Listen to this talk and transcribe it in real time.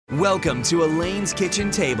Welcome to Elaine's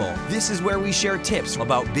Kitchen Table. This is where we share tips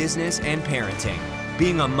about business and parenting.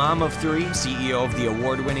 Being a mom of three, CEO of the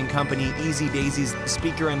award-winning company Easy Daisy's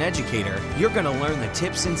speaker and educator, you're going to learn the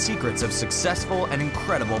tips and secrets of successful and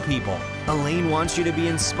incredible people. Elaine wants you to be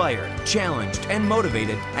inspired, challenged, and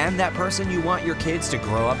motivated, and that person you want your kids to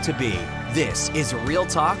grow up to be. This is Real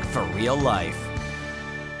Talk for Real Life.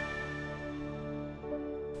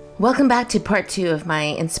 Welcome back to part 2 of my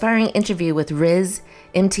inspiring interview with Riz,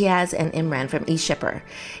 Imtiaz, and Imran from eShipper.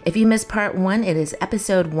 If you missed part 1, it is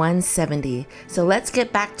episode 170. So let's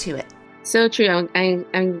get back to it. So true.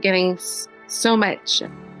 I'm getting so much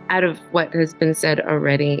out of what has been said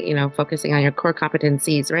already, focusing on your core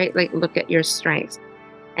competencies, right? Like look at your strengths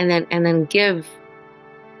and then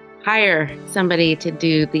hire somebody to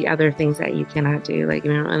do the other things that you cannot do. Like,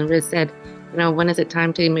 and Riz said, when is it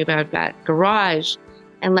time to move out of that garage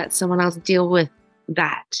and let someone else deal with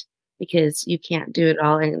that, because you can't do it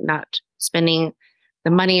all, and not spending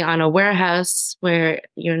the money on a warehouse where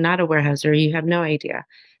you're not a warehouser, you have no idea.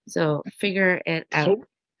 So figure it out. So,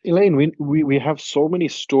 Elaine, we have so many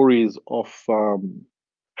stories of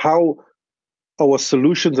how our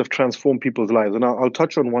solutions have transformed people's lives. And I'll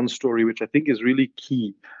touch on one story, which I think is really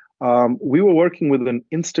key. We were working with an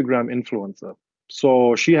Instagram influencer.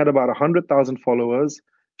 So she had about 100,000 followers.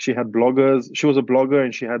 She had bloggers. She was a blogger,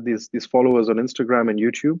 and she had these followers on Instagram and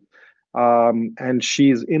YouTube. And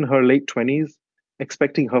she's in her late 20s,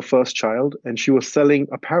 expecting her first child, and she was selling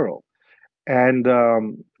apparel. And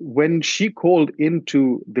when she called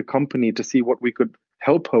into the company to see what we could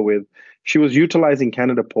help her with, she was utilizing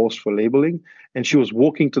Canada Post for labeling, and she was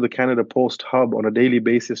walking to the Canada Post hub on a daily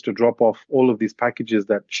basis to drop off all of these packages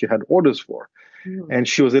that she had orders for. And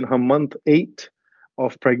she was in her month 8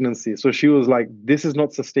 of pregnancy. So she was like, this is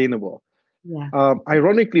not sustainable. Yeah.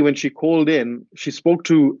 Ironically, when she called in, she spoke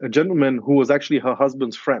to a gentleman who was actually her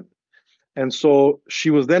husband's friend. And so she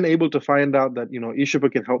was then able to find out that,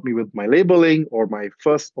 eShipper can help me with my labeling or my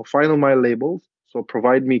first or final mile labels. So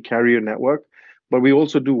provide me carrier network, but we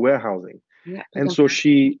also do warehousing. Yeah, and so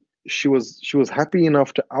she was happy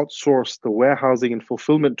enough to outsource the warehousing and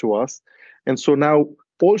fulfillment to us. And so now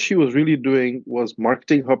all she was really doing was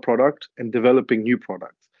marketing her product and developing new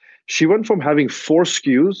products. She went from having 4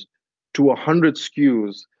 SKUs to 100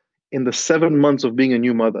 SKUs in the 7 months of being a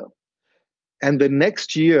new mother. And the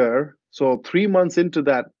next year, so 3 months into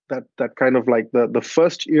that kind of like the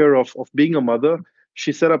first year of being a mother,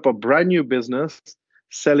 she set up a brand new business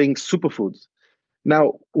selling superfoods.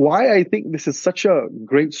 Now, why I think this is such a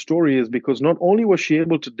great story is because not only was she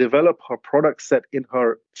able to develop her product set in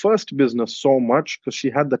her first business so much, because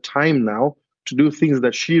she had the time now to do things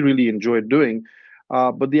that she really enjoyed doing,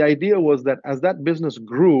 but the idea was that as that business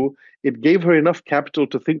grew, it gave her enough capital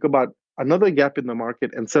to think about another gap in the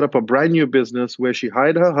market and set up a brand new business where she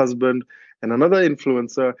hired her husband and another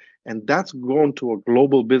influencer, and that's grown to a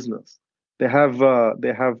global business. They have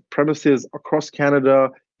premises across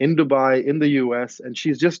Canada, in Dubai, in the US, and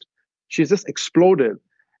she's just exploded.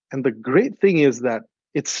 And the great thing is that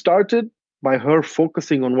it started by her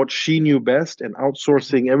focusing on what she knew best and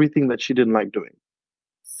outsourcing everything that she didn't like doing.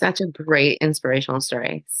 Such a great inspirational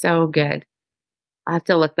story. So good. I have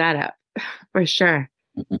to look that up for sure.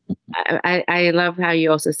 I love how you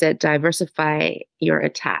also said diversify your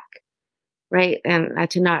attack, right? And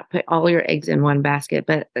to not put all your eggs in one basket,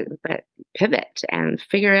 but pivot and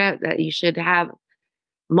figure out that you should have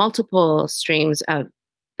multiple streams of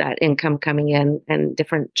that income coming in and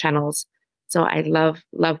different channels. So I love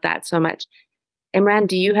that so much. Imran,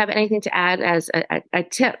 do you have anything to add as a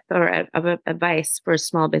tip or of advice for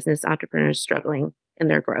small business entrepreneurs struggling in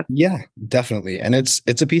their growth? Yeah, definitely. And it's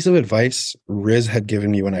a piece of advice Riz had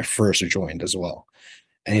given me when I first joined as well.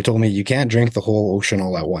 And he told me, you can't drink the whole ocean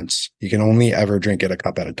all at once. You can only ever drink it a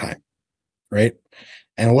cup at a time, right?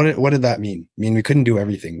 And what did that mean? I mean, we couldn't do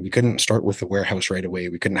everything. We couldn't start with the warehouse right away.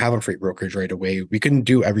 We couldn't have a freight brokerage right away. We couldn't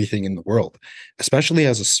do everything in the world. Especially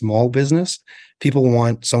as a small business, people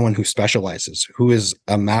want someone who specializes, who is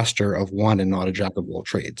a master of one and not a jack of all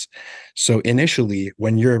trades. So initially,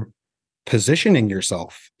 when you're positioning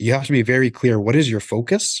yourself, you have to be very clear. What is your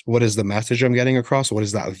focus? What is the message I'm getting across? What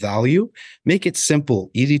is that value? Make it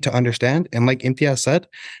simple, easy to understand. And like Imtiaz said,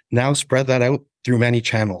 now spread that out through many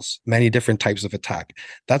channels, many different types of attack.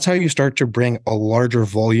 That's how you start to bring a larger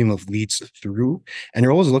volume of leads through. And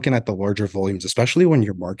you're always looking at the larger volumes, especially when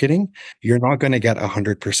you're marketing. You're not going to get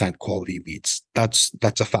 100% quality leads. That's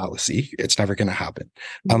a fallacy. It's never going to happen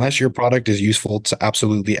unless your product is useful to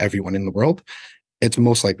absolutely everyone in the world. it's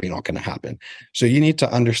most likely not going to happen. So you need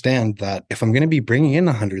to understand that if I'm going to be bringing in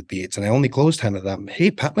 100 leads and I only close 10 of them,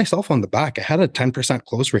 hey, pat myself on the back. I had a 10%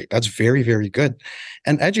 close rate. That's very, very good.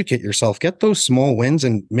 And educate yourself, get those small wins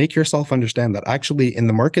and make yourself understand that actually in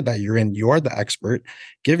the market that you're in, you are the expert.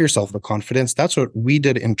 Give yourself the confidence. That's what we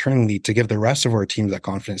did internally to give the rest of our team that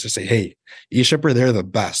confidence to say, hey, eShipper, they're the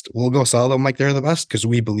best. We'll go sell them like they're the best because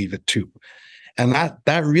we believe it too. And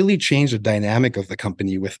that really changed the dynamic of the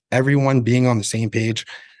company with everyone being on the same page,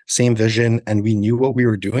 same vision, and we knew what we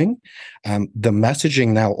were doing. The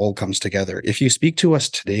messaging now all comes together. If you speak to us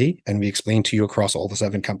today and we explain to you across all the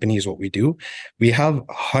 7 companies what we do, we have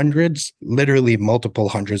hundreds, literally multiple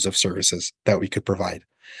hundreds of services that we could provide.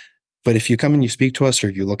 But if you come and you speak to us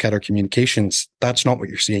or you look at our communications, that's not what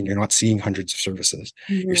you're seeing. You're not seeing hundreds of services.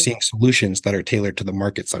 Mm-hmm. You're seeing solutions that are tailored to the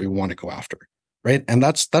markets that we want to go after. Right. And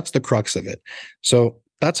that's the crux of it. So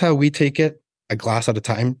that's how we take it, a glass at a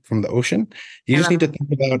time from the ocean. You just need to think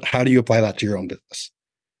about how do you apply that to your own business.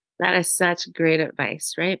 That is such great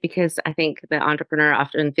advice, right? Because I think the entrepreneur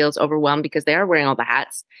often feels overwhelmed because they are wearing all the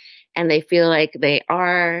hats and they feel like they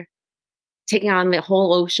are taking on the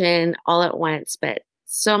whole ocean all at once, but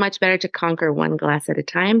so much better to conquer one glass at a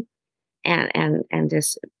time and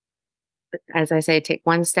just, as I say, take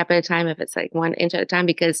one step at a time, if it's like 1 inch at a time,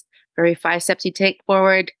 because for every 5 steps you take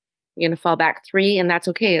forward, you're going to fall back 3, and that's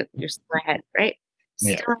okay. You're still ahead, right?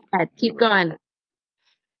 Still ahead. Keep going.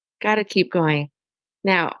 Got to keep going.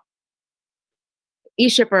 Now,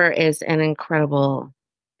 eShipper is an incredible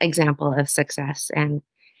example of success. And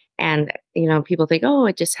people think, oh,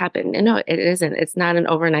 it just happened. And no, it isn't. It's not an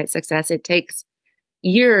overnight success. It takes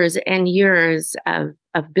years and years of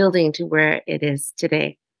building to where it is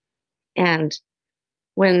today. And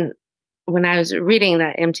when I was reading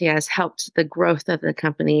that MTS helped the growth of the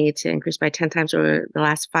company to increase by 10 times over the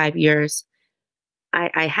last 5 years,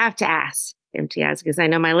 I have to ask MTS, because I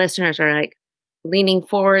know my listeners are like leaning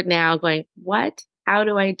forward now going, what? How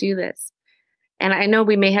do I do this? And I know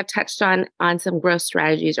we may have touched on some growth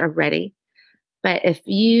strategies already, but if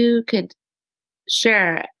you could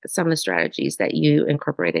share some of the strategies that you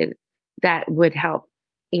incorporated that would help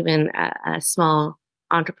even a small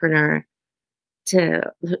entrepreneur to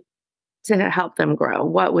help them grow,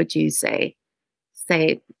 what would you say?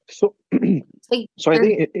 So I think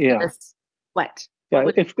what? Yeah,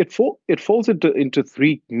 it falls into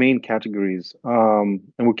 3 main categories, and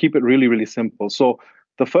we'll keep it really, really simple. So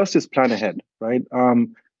the first is plan ahead, right?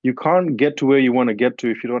 You can't get to where you want to get to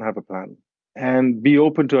if you don't have a plan, and be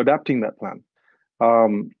open to adapting that plan.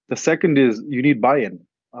 The second is you need buy-in.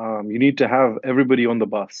 You need to have everybody on the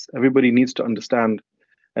bus. Everybody needs to understand,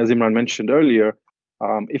 as Imran mentioned earlier,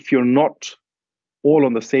 if you're not all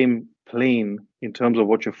on the same plane in terms of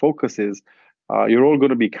what your focus is, you're all going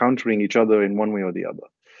to be countering each other in one way or the other.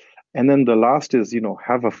 And then the last is,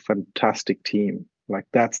 have a fantastic team. Like,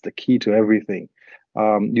 that's the key to everything.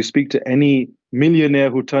 You speak to any millionaire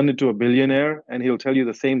who turned into a billionaire, and he'll tell you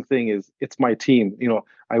the same thing: is it's my team.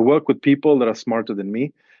 I work with people that are smarter than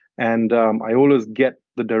me, and I always get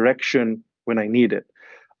the direction when I need it.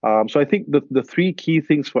 So I think the 3 key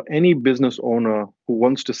things for any business owner who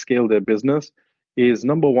wants to scale their business is,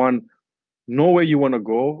 number 1, know where you want to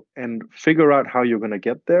go and figure out how you're going to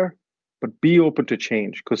get there, but be open to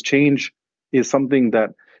change, because change is something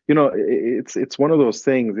that, it's one of those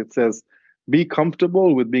things. It says, be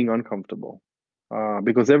comfortable with being uncomfortable,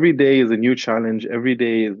 because every day is a new challenge. Every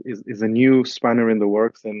day is a new spanner in the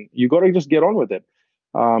works, and you got to just get on with it.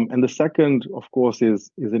 And the second, of course,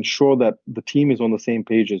 is ensure that the team is on the same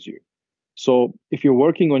page as you. So if you're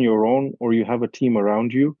working on your own or you have a team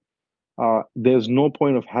around you, there's no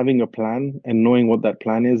point of having a plan and knowing what that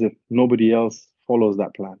plan is if nobody else follows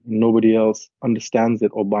that plan and nobody else understands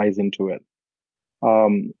it or buys into it.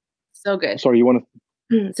 So good. Sorry, you want to?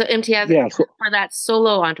 So MTS, for that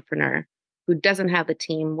solo entrepreneur who doesn't have the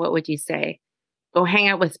team, what would you say? Go hang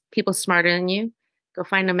out with people smarter than you. Go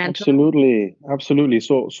find a mentor. Absolutely.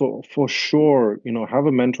 So for sure, have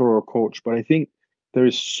a mentor or coach. But I think there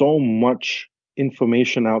is so much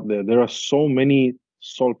information out there. There are so many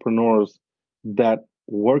solopreneurs that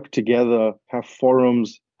work together, have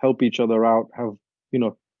forums, help each other out, have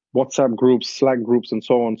WhatsApp groups, Slack groups, and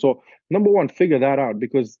so on. So number 1, figure that out,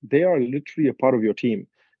 because they are literally a part of your team.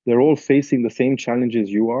 They're all facing the same challenges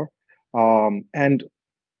you are, and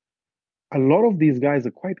a lot of these guys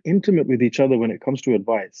are quite intimate with each other when it comes to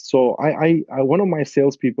advice. So I one of my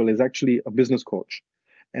salespeople is actually a business coach,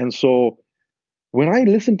 and so when I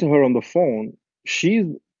listen to her on the phone,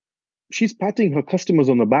 she's patting her customers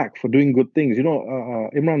on the back for doing good things.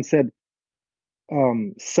 Imran said,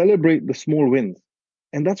 celebrate the small wins.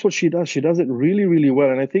 And that's what she does. She does it really, really well.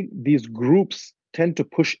 And I think these groups tend to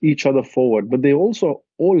push each other forward, but they also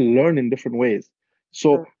all learn in different ways.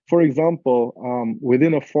 So, for example,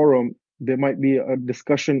 within a forum, there might be a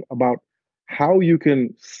discussion about how you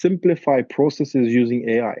can simplify processes using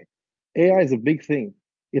AI. AI is a big thing.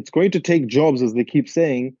 It's going to take jobs, as they keep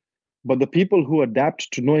saying, but the people who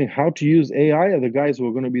adapt to knowing how to use AI are the guys who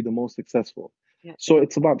are going to be the most successful. Yeah. So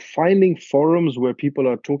it's about finding forums where people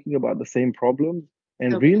are talking about the same problems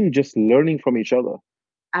and really just learning from each other.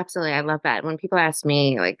 Absolutely. I love that. When people ask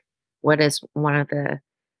me, like, what is one of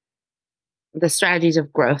the strategies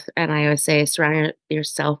of growth? And I always say, surround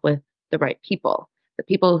yourself with the right people, the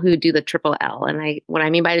people who do the triple L. And what I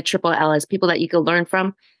mean by the triple L is people that you can learn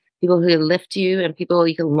from, people who lift you, and people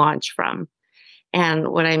you can launch from. And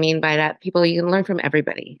what I mean by that, people you can learn from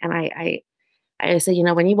everybody. And I say,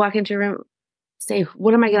 when you walk into a room, say,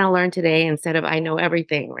 what am I going to learn today, instead of I know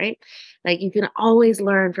everything, right? Like, you can always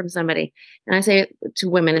learn from somebody. And I say it to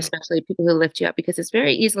women, especially people who lift you up, because it's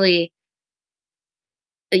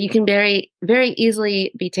you can very, very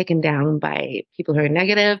easily be taken down by people who are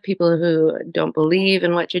negative, people who don't believe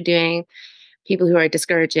in what you're doing, people who are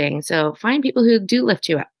discouraging. So find people who do lift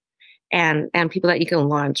you up, and people that you can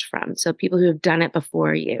launch from. So people who have done it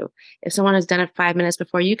before you. If someone has done it 5 minutes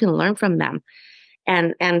before, you can learn from them.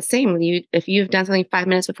 And same, if you've done something 5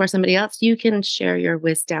 minutes before somebody else, you can share your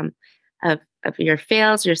wisdom of your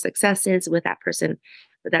fails, your successes with that person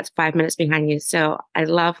that's 5 minutes behind you. So I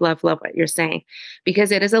love, love, love what you're saying,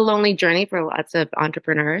 because it is a lonely journey for lots of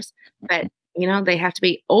entrepreneurs, but they have to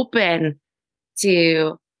be open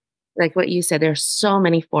to, like what you said, there's so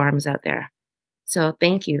many forums out there. So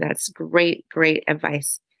thank you. That's great, great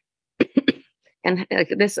advice. And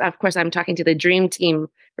this, of course, I'm talking to the dream team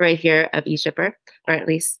right here of eShipper, or at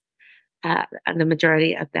least the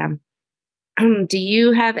majority of them. Do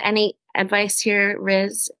you have any advice here,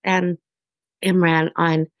 Riz and Imran,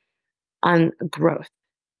 on growth?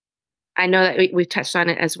 I know that we've touched on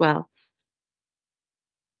it as well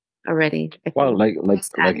already. Well, like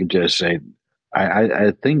you just said,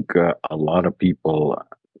 I think a lot of people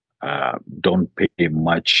don't pay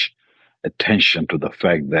much attention to the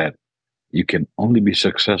fact that you can only be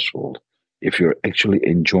successful if you're actually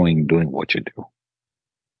enjoying doing what you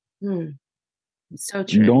do. So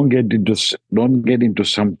true. Don't get into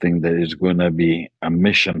something that is going to be a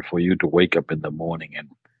mission for you to wake up in the morning and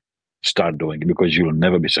start doing it, because you'll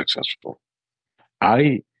never be successful.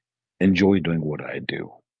 I enjoy doing what I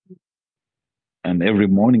do. And every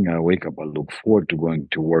morning I wake up, I look forward to going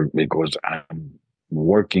to work, because I'm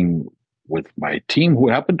working with my team, who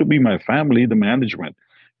happen to be my family, the management,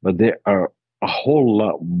 but they are a whole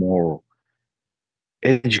lot more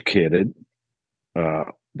educated.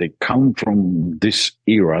 They come from this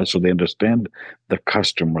era, so they understand the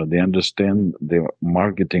customer, they understand the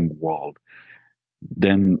marketing world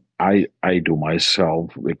than I do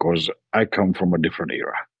myself, because I come from a different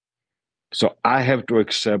era. So I have to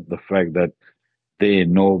accept the fact that they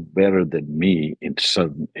know better than me in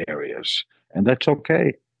certain areas. And that's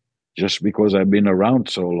okay. Just because I've been around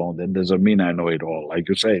so long, that doesn't mean I know it all. Like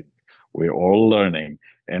you said, we're all learning.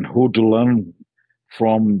 And who to learn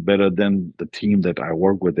from better than the team that I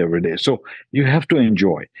work with every day? So you have to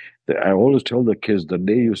enjoy. I always tell the kids, the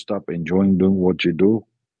day you stop enjoying doing what you do,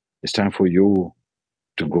 it's time for you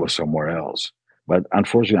to go somewhere else. But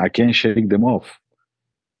unfortunately, I can't shake them off.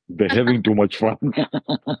 They're having too much fun.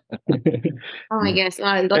 Oh my goodness.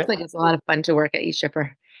 Well, it looks like it's a lot of fun to work at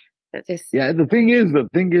eShipper. Yeah, the thing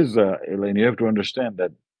is, Elaine, you have to understand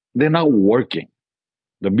that they're not working.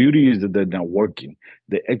 The beauty is that they're not working.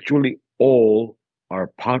 They actually all are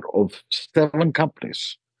part of 7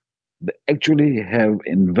 companies. They actually have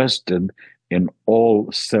invested in all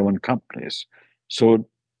 7 companies. So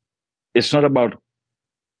it's not about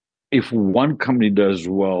if one company does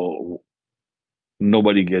well,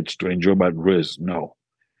 nobody gets to enjoy about risk. No.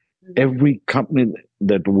 Every company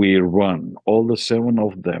that we run, all the 7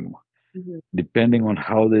 of them, depending on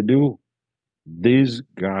how they do, these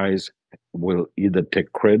guys will either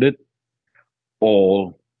take credit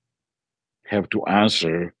or have to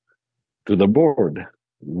answer to the board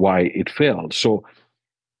why it failed. So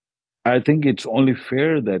I think it's only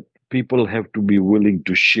fair that people have to be willing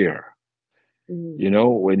to share.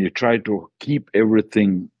 When you try to keep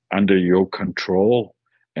everything under your control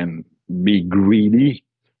and be greedy,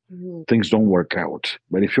 things don't work out.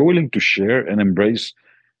 But if you're willing to share and embrace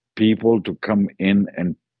people to come in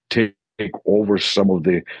and take over some of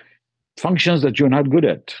the functions that you're not good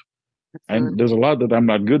at. And there's a lot that I'm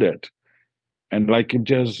not good at. And like you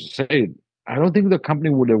just said, I don't think the company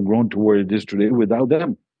would have grown to where it is today without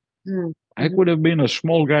them. I could have been a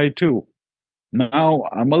small guy too. Now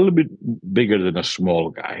I'm a little bit bigger than a small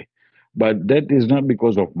guy, But that is not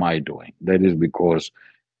because of my doing. That is because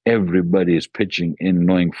everybody is pitching in,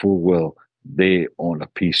 knowing full well they own a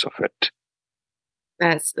piece of it.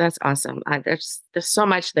 That's awesome. There's so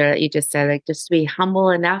much there that you just said. Like, just to be humble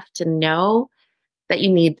enough to know that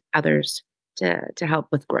you need others to help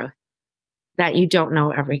with growth. That you don't know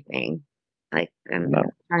everything. Like, I'm No.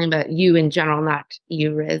 talking about you in general, not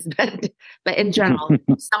you, Riz, but in general,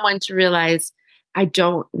 someone to realize I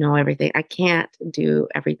don't know everything. I can't do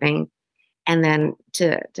everything, and then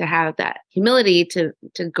to have that humility to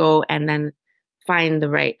go and then find the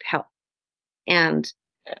right help. And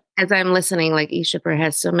as I'm listening, like eShipper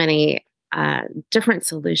has so many different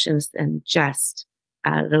solutions than just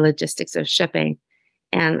the logistics of shipping.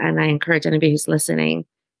 And I encourage anybody who's listening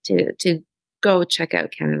to go check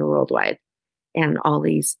out Canada Worldwide and all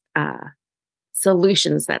these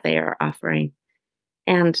solutions that they are offering.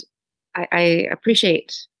 And I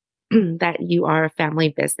appreciate that you are a family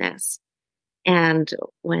business. And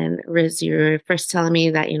when Riz, you were first telling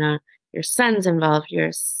me that, your son's involved,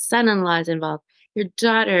 your son-in-law is involved, your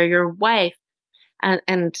daughter, your wife,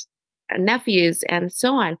 and nephews, and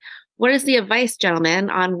so on. What is the advice, gentlemen,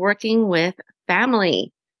 on working with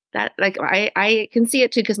family? That, like, I can see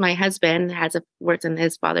it too, because my husband works in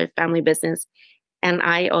his father's family business, and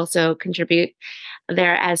I also contribute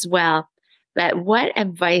there as well. But what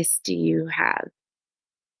advice do you have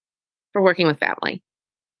for working with family?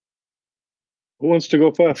 Who wants to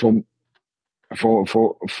go first?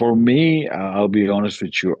 For me, I'll be honest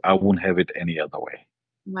with you, I won't have it any other way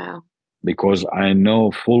Wow. because I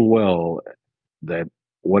know full well that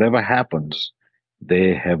whatever happens,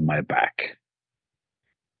 they have my back.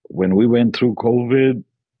 When we went through COVID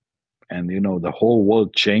and the whole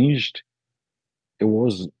world changed,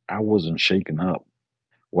 I wasn't shaken up.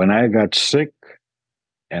 When I got sick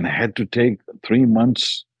and had to take 3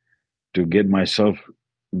 months to get myself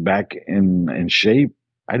back in shape,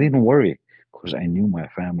 I didn't worry because I knew my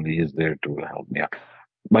family is there to help me out.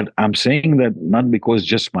 But I'm saying that not because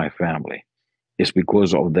just my family, it's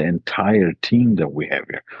because of the entire team that we have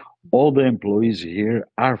here. All the employees here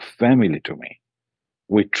are family to me.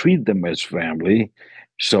 We treat them as family.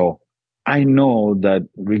 So I know that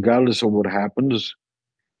regardless of what happens,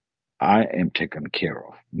 I am taken care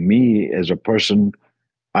of. Me as a person,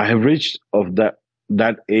 I have reached of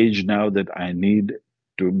that age now that I need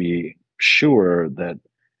to be sure that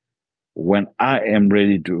when I am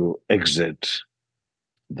ready to exit,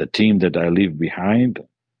 the team that I leave behind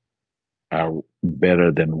are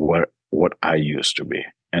better than what I used to be.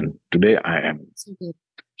 And today I am.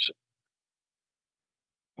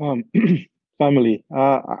 Um, family.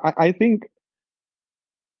 I think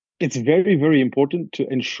it's very, very important to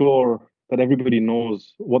ensure that everybody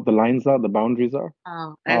knows what the lines are, the boundaries are.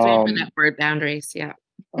 Oh, that's remember that word, boundaries. Yeah.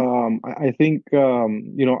 I think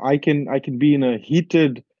I can be in a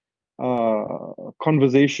heated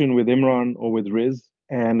conversation with Imran or with Riz,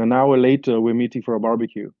 and an hour later we're meeting for a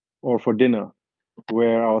barbecue or for dinner,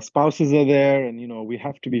 where our spouses are there, and we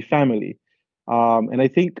have to be family. And I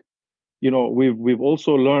think we've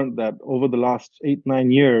also learned that over the last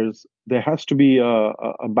 8-9 years there has to be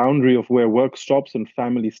a boundary of where work stops and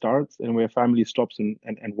family starts, and where family stops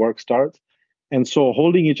and work starts. And so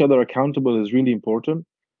holding each other accountable is really important,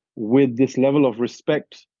 with this level of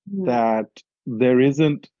respect that there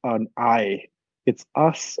isn't an I, it's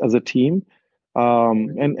us as a team.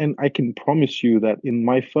 And I can promise you that in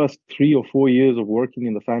my first 3 or 4 years of working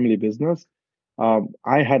in the family business,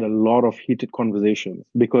 I had a lot of heated conversations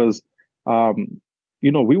because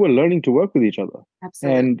we were learning to work with each other.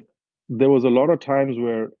 Absolutely. And there was a lot of times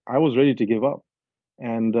where I was ready to give up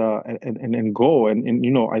and go. And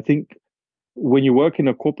I think when you work in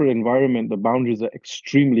a corporate environment, the boundaries are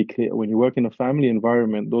extremely clear. When you work in a family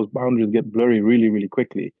environment, those boundaries get blurry really, really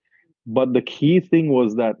quickly. But the key thing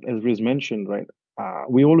was that, as Riz mentioned, right,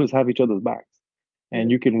 we always have each other's backs.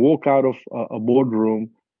 And you can walk out of a boardroom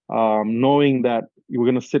knowing that you're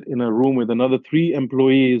going to sit in a room with another 3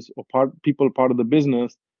 employees or people part of the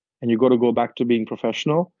business, and you got to go back to being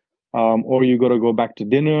professional, or you got to go back to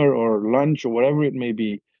dinner or lunch or whatever it may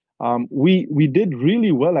be. We did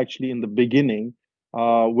really well actually in the beginning,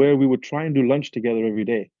 where we would try and do lunch together every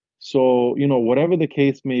day. So whatever the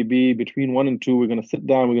case may be, between 1 and 2, we're going to sit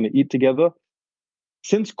down, we're going to eat together.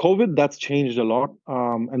 Since COVID, that's changed a lot.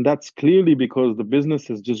 And that's clearly because the business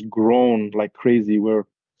has just grown like crazy. We're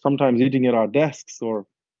sometimes eating at our desks or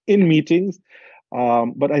in meetings.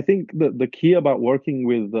 But I think the key about working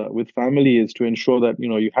with family is to ensure that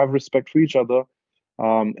you have respect for each other.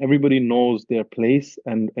 Everybody knows their place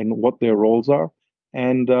and what their roles are.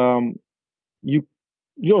 And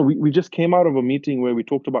we just came out of a meeting where we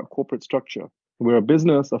talked about corporate structure. We're a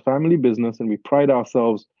business, a family business, and we pride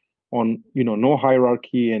ourselves on, no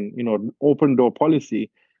hierarchy and, open door policy.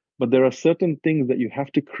 But there are certain things that you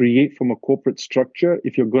have to create from a corporate structure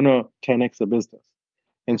if you're going to 10x a business.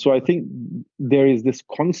 And so I think there is this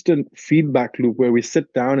constant feedback loop where we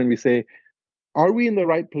sit down and we say, are we in the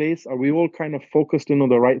right place? Are we all kind of focused in on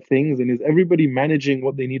the right things? And is everybody managing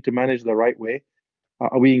what they need to manage the right way?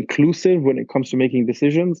 Are we inclusive when it comes to making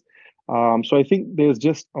decisions? So I think there's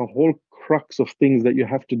just a whole crux of things that you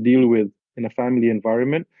have to deal with in a family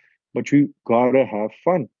environment, but you gotta have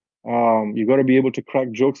fun. You gotta be able to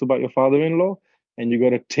crack jokes about your father-in-law, and you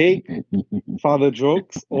gotta take father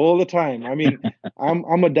jokes all the time. I mean,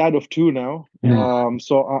 I'm a dad of two now,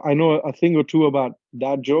 so I know a thing or two about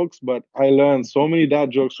dad jokes, but I learned so many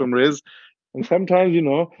dad jokes from Riz. And sometimes,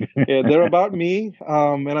 they're about me,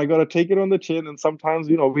 and I got to take it on the chin. And sometimes,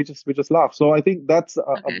 we just laugh. So I think that's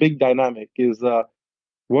a big dynamic is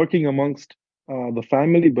working amongst the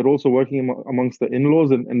family, but also working amongst the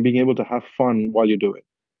in-laws and being able to have fun while you do it.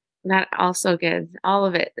 That also good. All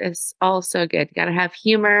of it is also good. You got to have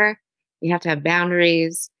humor. You have to have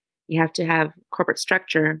boundaries. You have to have corporate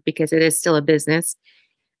structure because it is still a business,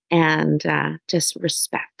 and just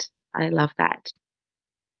respect. I love that.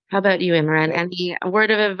 How about you, Imran? Any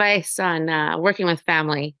word of advice on working with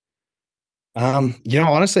family?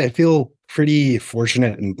 Honestly, I feel pretty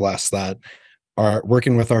fortunate and blessed that our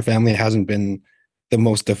working with our family hasn't been the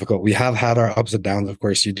most difficult. We have had our ups and downs, of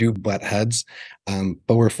course. You do butt heads,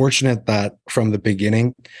 but we're fortunate that from the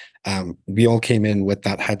beginning, we all came in with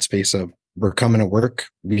that headspace of we're coming to work.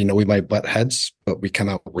 We know we might butt heads, but we come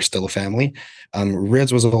out, we're still a family.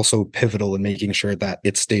 Riz was also pivotal in making sure that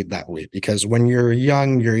it stayed that way, because when you're a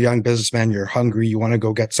young businessman, you're hungry, you want to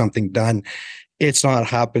go get something done. It's not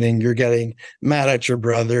happening. You're getting mad at your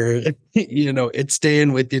brother. It's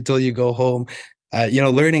staying with you till you go home.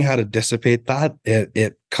 Learning how to dissipate that,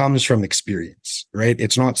 it comes from experience, right?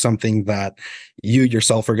 It's not something that you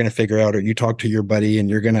yourself are going to figure out, or you talk to your buddy and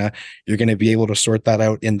you're going to be able to sort that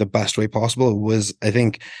out in the best way possible. It was, I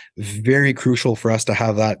think, very crucial for us to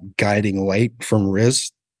have that guiding light from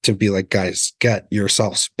Riz to be like, guys, get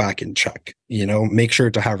yourselves back in check, make sure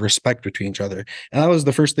to have respect between each other. And that was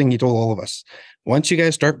the first thing he told all of us. Once you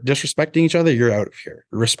guys start disrespecting each other, you're out of here.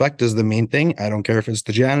 Respect is the main thing. I don't care if it's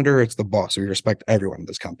the janitor or it's the boss. We respect everyone in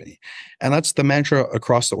this company. And that's the mantra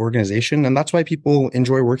across the organization. And that's why people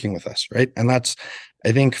enjoy working with us, right? And that's,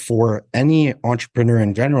 I think, for any entrepreneur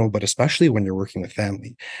in general, but especially when you're working with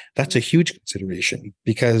family, that's a huge consideration,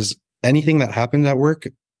 because anything that happens at work,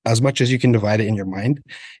 as much as you can divide it in your mind,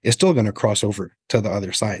 is still going to cross over to the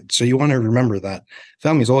other side. So you want to remember that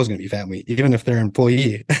family is always going to be family, even if they're an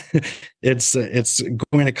employee. It's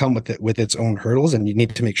going to come with its own hurdles, and you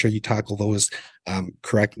need to make sure you tackle those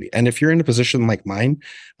correctly. And if you're in a position like mine,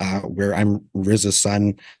 where I'm Riz's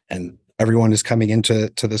son and everyone is coming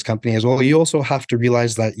into this company as well, you also have to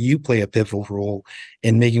realize that you play a pivotal role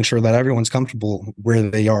in making sure that everyone's comfortable where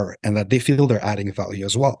they are and that they feel they're adding value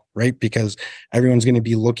as well, right? Because everyone's going to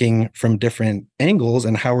be looking from different angles,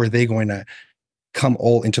 and how are they going to come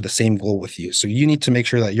all into the same goal with you? So you need to make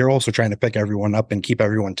sure that you're also trying to pick everyone up and keep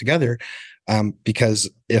everyone together,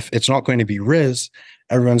 because if it's not going to be Riz,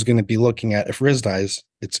 everyone's going to be looking at, if Riz dies,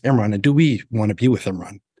 it's Imran, and do we want to be with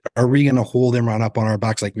Imran? Are we going to hold Imran up on our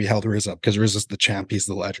backs like we held Riz up? Because Riz is the champ, he's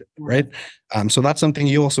the legend, right? So that's something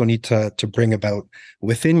you also need to bring about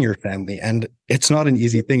within your family. And it's not an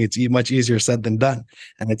easy thing. It's much easier said than done.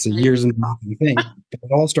 And it's a years and thing. But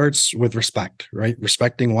it all starts with respect, right?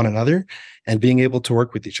 Respecting one another and being able to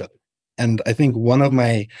work with each other. And I think one of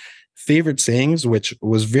my favorite sayings, which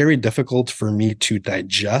was very difficult for me to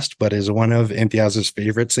digest, but is one of Imtiaz's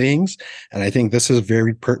favorite sayings, and I think this is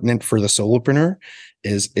very pertinent for the solopreneur,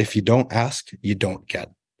 is if you don't ask, you don't get.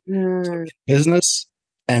 So business,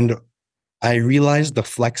 and I realized the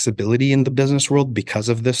flexibility in the business world because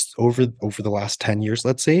of this over the last 10 years,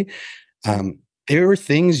 let's say. There are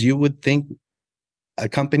things you would think a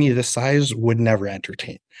company this size would never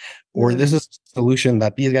entertain, or this is a solution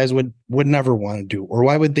that these guys would never want to do, or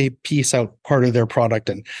why would they piece out part of their product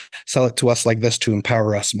and sell it to us like this to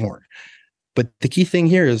empower us more? But the key thing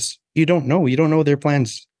here is you don't know their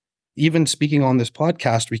plans. Even speaking on this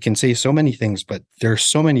podcast, we can say so many things, but there are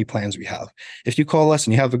so many plans we have. If you call us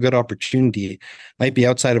and you have a good opportunity, it might be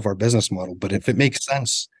outside of our business model, but if it makes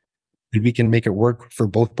sense, we can make it work for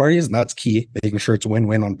both parties, and that's key, making sure it's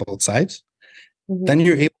win-win on both sides. Then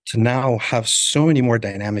you're able to now have so many more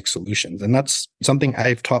dynamic solutions. And that's something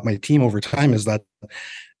I've taught my team over time, is that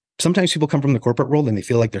sometimes people come from the corporate world and they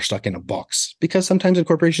feel like they're stuck in a box, because sometimes in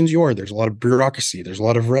corporations there's a lot of bureaucracy, there's a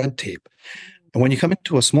lot of red tape. And when you come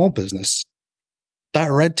into a small business,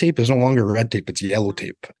 that red tape is no longer red tape, it's yellow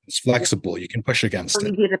tape. It's flexible. You can push against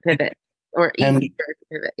it. Easy to pivot or easier And to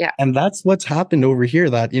pivot. Yeah. And that's what's happened over here,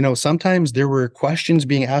 that, sometimes there were questions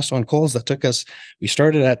being asked on calls that took us, we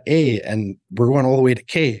started at A and we're going all the way to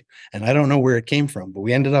K. And I don't know where it came from, but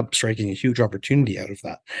we ended up striking a huge opportunity out of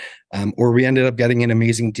that. Or we ended up getting an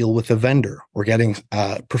amazing deal with a vendor, or getting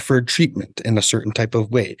preferred treatment in a certain type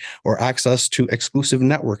of way, or access to exclusive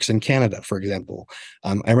networks in Canada, for example.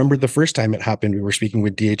 I remember the first time it happened, we were speaking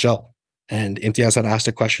with DHL, and Imtiaz had asked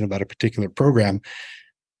a question about a particular program.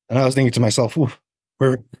 And I was thinking to myself,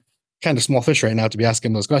 we're kind of small fish right now to be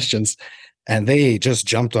asking those questions. And they just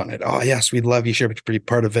jumped on it. Oh, yes, we'd love eShipper to be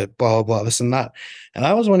part of it, blah, blah, blah, this and that. And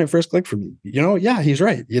that was when it first clicked for me. Yeah, he's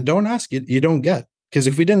right. You don't ask, you don't get. Because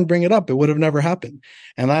if we didn't bring it up, it would have never happened.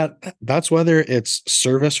 And that's whether it's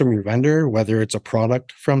service from your vendor, whether it's a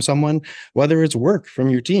product from someone, whether it's work from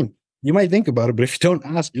your team. You might think about it, but if you don't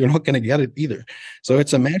ask, you're not going to get it either. So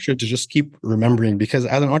it's a mantra to just keep remembering, because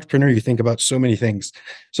as an entrepreneur, you think about so many things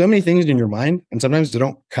in your mind, and sometimes they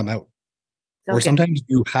don't come out. Okay. Or sometimes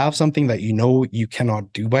you have something that you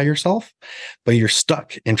cannot do by yourself, but you're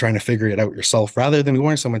stuck in trying to figure it out yourself, rather than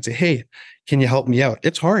going to someone and say, hey, can you help me out?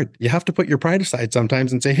 It's hard. You have to put your pride aside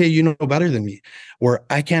sometimes and say, hey, you know better than me, or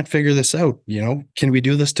I can't figure this out. Can we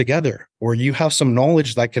do this together? Or you have some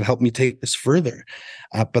knowledge that can help me take this further.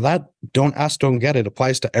 But that don't ask, don't get, it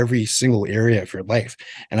applies to every single area of your life.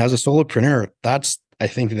 And as a solopreneur, I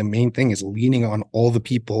think the main thing is leaning on all the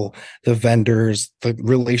people, the vendors, the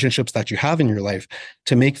relationships that you have in your life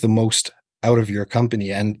to make the most out of your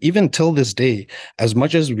company. And even till this day, as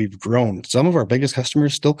much as we've grown, some of our biggest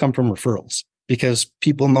customers still come from referrals, because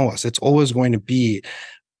people know us. It's always going to be,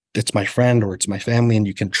 it's my friend or it's my family, and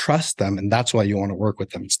you can trust them. And that's why you want to work with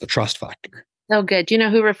them. It's the trust factor. So good. Do you know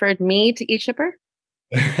who referred me to eShipper?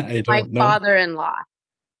 I My don't know. father-in-law.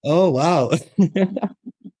 Oh, wow.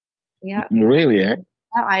 Yeah. Really, eh?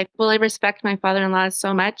 I fully respect my father-in-law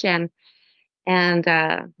so much, and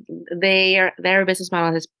their business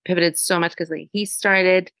model has pivoted so much, because he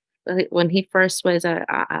started when he first was an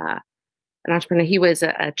entrepreneur. He was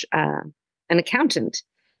an accountant,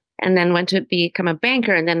 and then went to become a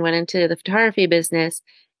banker, and then went into the photography business.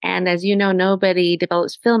 And as you know, nobody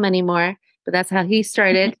develops film anymore, but that's how he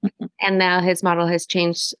started. And now his model has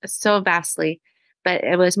changed so vastly. But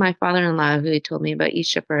it was my father-in-law who told me about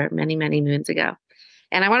eShipper many, many moons ago.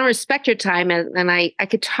 And I want to respect your time, and I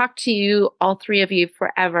could talk to you, all three of you,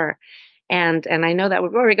 forever. And I know that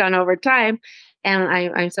we've already gone over time, and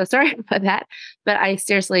I'm so sorry about that. But I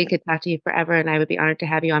seriously could talk to you forever, and I would be honored to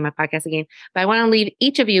have you on my podcast again. But I want to leave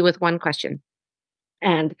each of you with one question.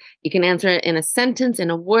 And you can answer it in a sentence, in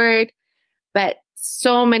a word, but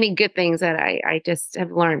so many good things that I just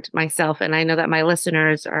have learned myself. And I know that my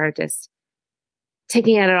listeners are just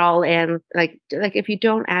taking it all in. Like if you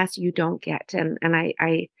don't ask, you don't get. And I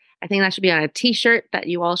think that should be on a t-shirt that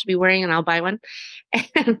you all should be wearing, and I'll buy one.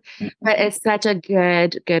 But it's such a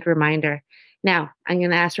good reminder. Now I'm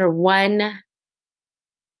going to ask for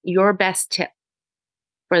your best tip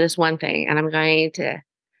for this one thing. And I'm going to,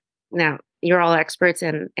 now you're all experts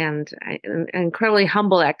and incredibly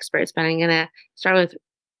humble experts, but I'm going to start with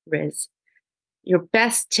Riz. Your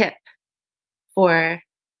best tip for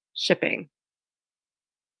shipping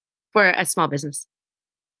for a small business.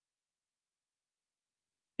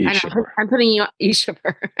 eShipper. I know, I'm putting you on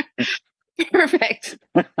eShipper. Perfect.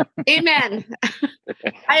 Amen.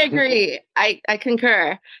 I agree. I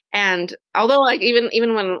concur. And although, like,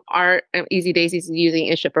 even when our Easy Daisies is using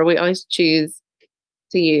eShipper, we always choose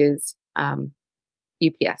to use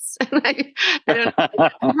UPS. I don't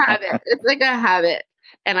have it. It's like a habit,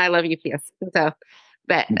 and I love UPS. So,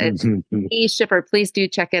 but it's eShipper. Please do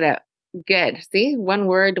check it out. Good. See, one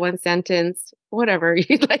word, one sentence, whatever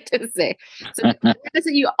you'd like to say. So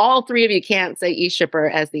all three of you can't say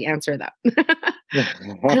eShipper as the answer, though.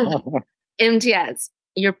 Imtiaz,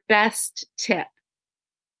 your best tip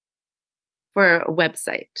for a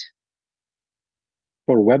website.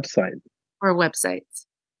 For website. For websites.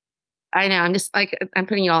 I know. I'm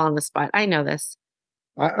putting you all on the spot. I know this.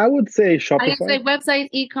 I would say Shopify. I would say website,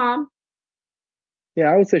 e-com. Yeah,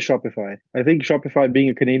 I would say Shopify. I think Shopify, being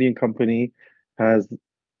a Canadian company, has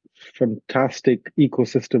fantastic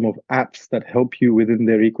ecosystem of apps that help you within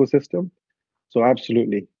their ecosystem. So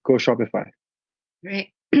absolutely, go Shopify.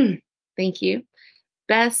 Great. Thank you.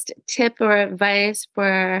 Best tip or advice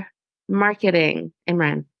for marketing,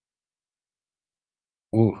 Imran?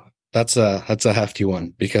 Ooh, that's a hefty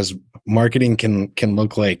one, because marketing can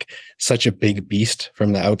look like such a big beast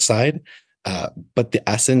from the outside. But the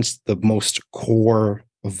essence, the most core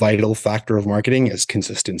vital factor of marketing is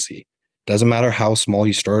consistency. Doesn't matter how small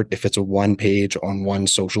you start. If it's a one page on one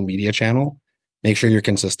social media channel, make sure you're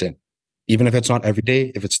consistent. Even if it's not every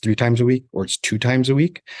day, if it's 3 times a week or it's 2 times a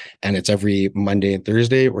week, and it's every Monday and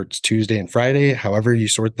Thursday or it's Tuesday and Friday, however you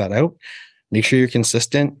sort that out, make sure you're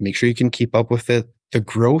consistent. Make sure you can keep up with it. The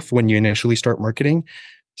growth when you initially start marketing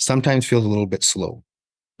sometimes feels a little bit slow,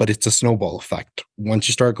 but it's a snowball effect. Once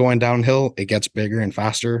you start going downhill, it gets bigger and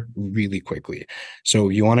faster really quickly. So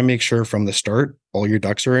you want to make sure from the start, all your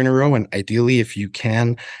ducks are in a row. And ideally, if you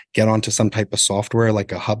can get onto some type of software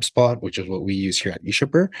like a HubSpot, which is what we use here at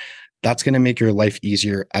eShipper, that's going to make your life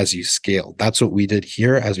easier as you scale. That's what we did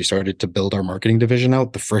here as we started to build our marketing division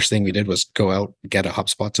out. The first thing we did was go out, get a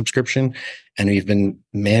HubSpot subscription. And we've been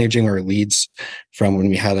managing our leads from when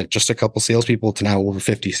we had just a couple salespeople to now over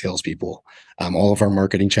 50 salespeople. All of our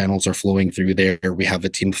marketing channels are flowing through there. We have a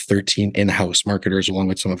team of 13 in-house marketers along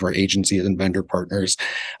with some of our agencies and vendor partners.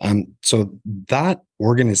 So that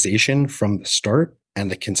organization from the start and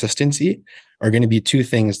the consistency are going to be 2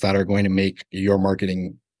 things that are going to make your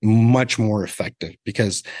marketing much more effective,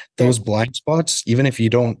 because those blind spots, even if you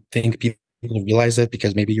don't think people realize it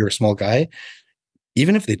because maybe you're a small guy,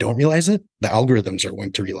 even if they don't realize it, the algorithms are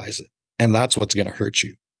going to realize it. And that's what's going to hurt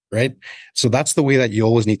you, right? So that's the way that you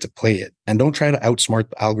always need to play it. And don't try to outsmart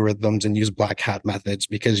the algorithms and use black hat methods,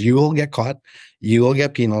 because you will get caught, you will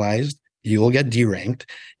get penalized, you will get deranked.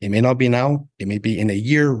 It may not be now, it may be in a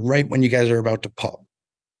year, right when you guys are about to pop.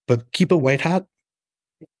 But keep a white hat.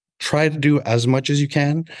 Try to do as much as you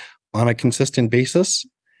can on a consistent basis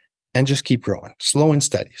and just keep growing. Slow and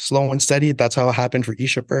steady. That's how it happened for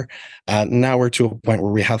eShipper. Now we're to a point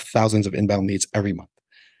where we have thousands of inbound leads every month.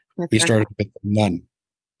 We started with none,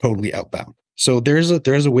 totally outbound. So there's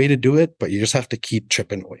a way to do it, but you just have to keep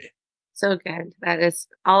chipping away. So good. That is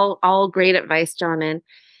all great advice, John. And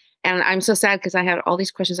I'm so sad because I have all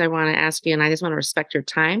these questions I want to ask you, and I just want to respect your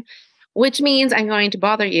time, which means I'm going to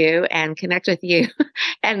bother you and connect with you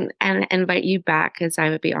and invite you back, because I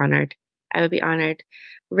would be honored. I would be honored.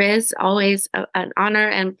 Riz, always an honor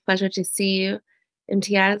and pleasure to see you.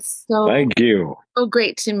 Imtiaz, Thank you. So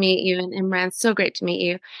great to meet you. And Imran, so great to meet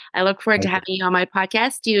you. I look forward to having you on my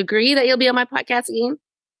podcast. Do you agree that you'll be on my podcast again?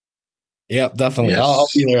 Yeah, definitely. Yes. I'll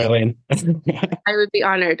be there, Elaine. I would be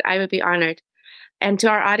honored. I would be honored. And to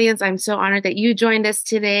our audience, I'm so honored that you joined us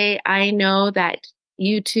today. I know that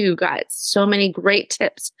you too got so many great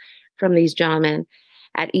tips from these gentlemen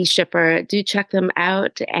at eShipper. Do check them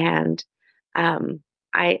out. And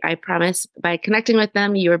I promise by connecting with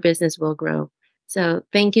them, your business will grow. So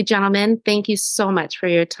thank you, gentlemen. Thank you so much for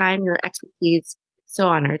your time, your expertise. So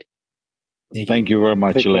honored. Thank you very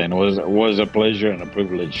much, Elaine. It was a pleasure and a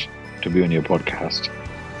privilege to be on your podcast.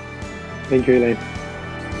 Thank you,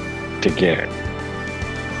 Elaine. Take care.